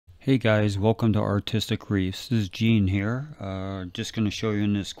Hey guys, welcome to Artistic Reefs. This is Gene here. Just going to show you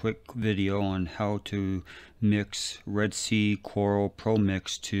in this quick video on how to mix Red Sea Coral Pro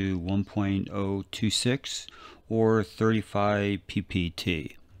Mix to 1.026 or 35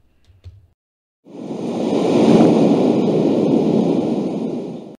 ppt.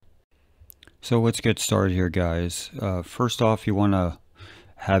 So let's get started here, guys. First off, you want to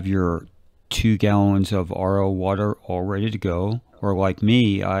have your 2 gallons of RO water all ready to go. Or like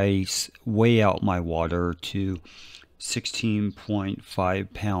me, I weigh out my water to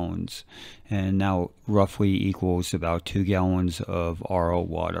 16.5 pounds, and now roughly equals about 2 gallons of RO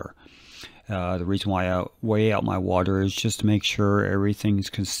water. The reason why I weigh out my water is just to make sure everything's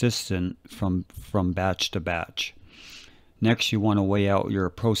consistent from batch to batch. Next, you want to weigh out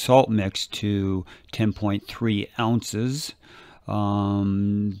your Pro Salt mix to 10.3 ounces.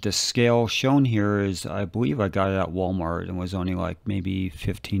 The scale shown here is, I believe I got it at Walmart and was only like maybe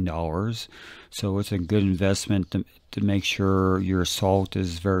 $15. So it's a good investment to make sure your salt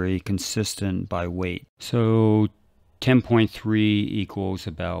is very consistent by weight. So 10.3 equals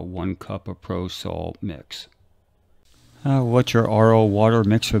about 1 cup of Pro Salt mix. Let your RO water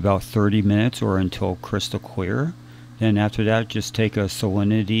mix for about 30 minutes or until crystal clear. Then after that, just take a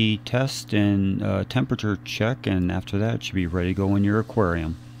salinity test and temperature check, and after that it should be ready to go in your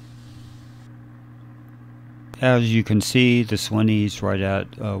aquarium. As you can see, the salinity is right at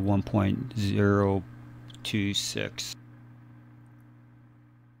 1.026.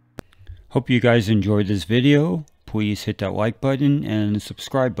 Hope you guys enjoyed this video. Please hit that like button and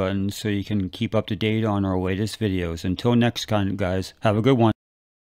subscribe button so you can keep up to date on our latest videos. Until next time, guys, have a good one.